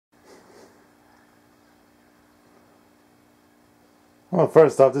Well,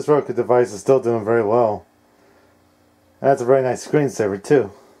 first off, this Roku device is still doing very well. And that's a very nice screensaver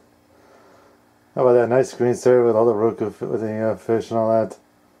too. How about that nice screensaver with all the Roku with the fish and all that?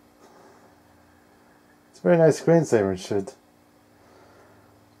 It's a very nice screensaver and shit.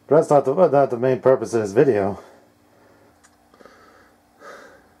 But that's not the main purpose of this video.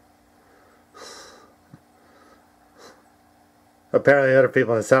 Apparently other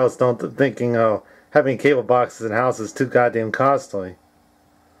people in this house thinking, oh, having cable boxes in the house is too goddamn costly.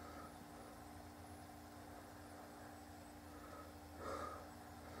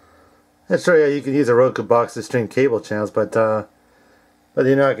 And sure, yeah, you can use a Roku box to stream cable channels, but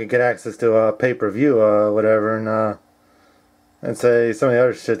you know, I could get access to pay-per-view, whatever, and say some of the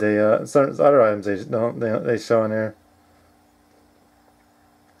other shit some other items they show in there.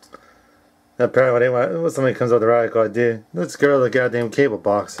 And apparently, when somebody comes up with a radical idea, let's get rid of the goddamn cable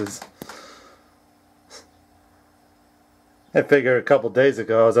boxes. I figured a couple days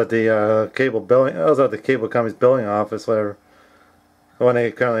ago I was at the cable company's billing office, whatever. The one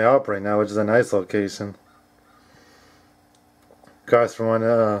they currently operate now, which is a nice location. Across from one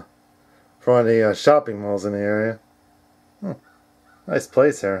of the shopping malls in the area. Nice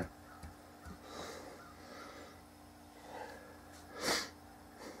place here.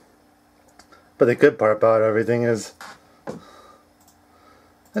 But the good part about everything is,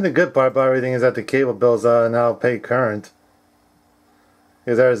 that the cable bills now pay current.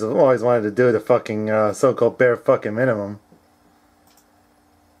 Because I always wanted to do the fucking so-called bare fucking minimum.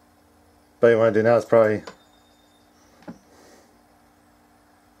 But what you want to do now is probably...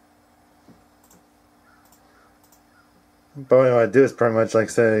 But what you want to do is pretty much like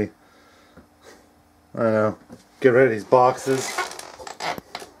say, I don't know, get rid of these boxes.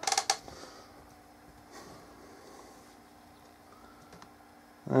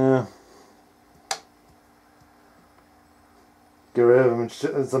 Get rid of them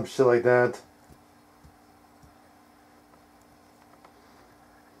and some shit like that.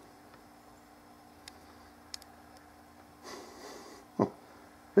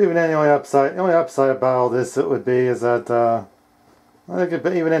 But even then, the only upside about all this it would be is that I think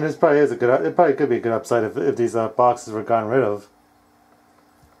even then it probably could be a good upside if these boxes were gotten rid of.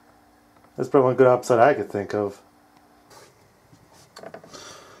 That's probably one good upside I could think of.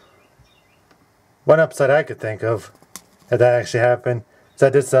 One upside I could think of, if that actually happened, is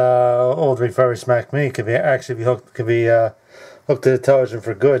that this old refurbished Mac Mini could be hooked to the television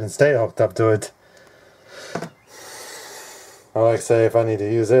for good and stay hooked up to it. Or like say, if I need to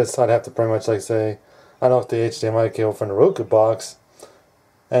use this, I'd have to pretty much like say, unhook the HDMI cable from the Roku box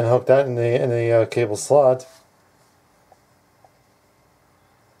and hook that in the cable slot.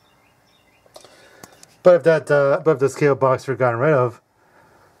 But if this cable box were gotten rid of,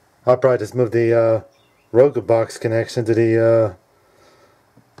 I'll probably just move the Roku box connection to the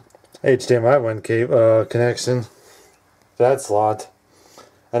HDMI 1 cable connection, that slot,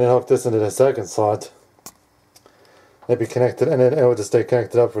 and then hook this into the second slot. It'd be connected, and then it would just stay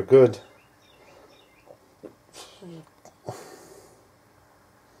connected up for good.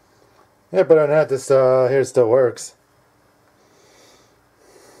 Yeah, but other than that, this here still works.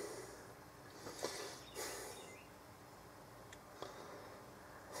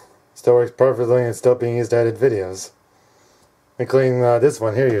 Still works perfectly and still being used to edit videos. Including this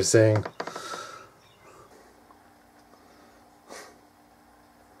one here you're seeing.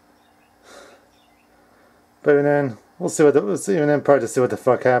 But even then, we'll see what the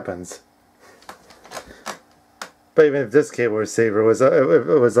fuck happens. But even if this cable receiver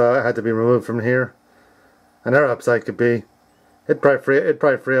had to be removed from here, another upside could be it'd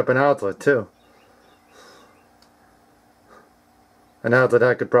probably free up an outlet too. An outlet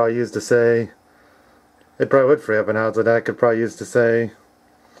I could probably use to say, it probably would free up an outlet I could probably use to say,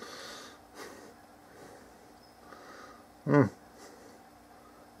 maybe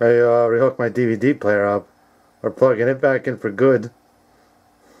rehook my DVD player up, or plugging it back in for good.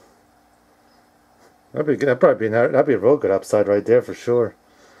 That'd be a real good upside right there for sure.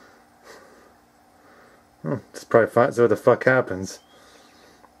 Just probably see what the fuck happens.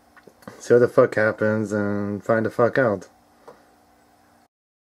 See what the fuck happens and find the fuck out.